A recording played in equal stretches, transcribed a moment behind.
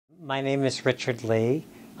My name is Richard Lee.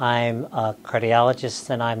 I'm a cardiologist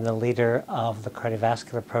and I'm the leader of the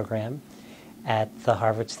cardiovascular program at the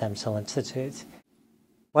Harvard Stem Cell Institute.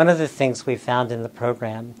 One of the things we found in the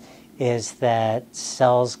program is that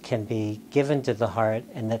cells can be given to the heart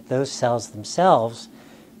and that those cells themselves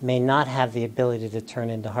may not have the ability to turn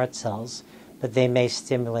into heart cells, but they may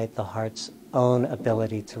stimulate the heart's own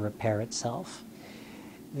ability to repair itself.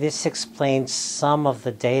 This explains some of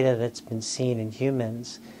the data that's been seen in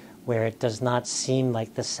humans where it does not seem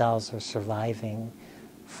like the cells are surviving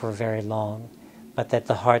for very long, but that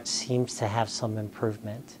the heart seems to have some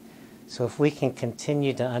improvement. So if we can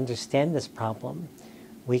continue to understand this problem,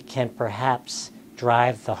 we can perhaps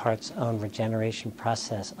drive the heart's own regeneration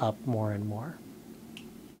process up more and more.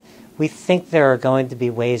 We think there are going to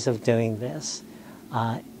be ways of doing this.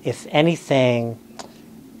 If anything,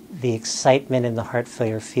 the excitement in the heart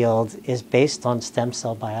failure field is based on stem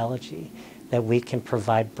cell biology, that we can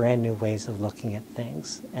provide brand new ways of looking at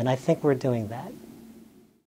things. And I think we're doing that.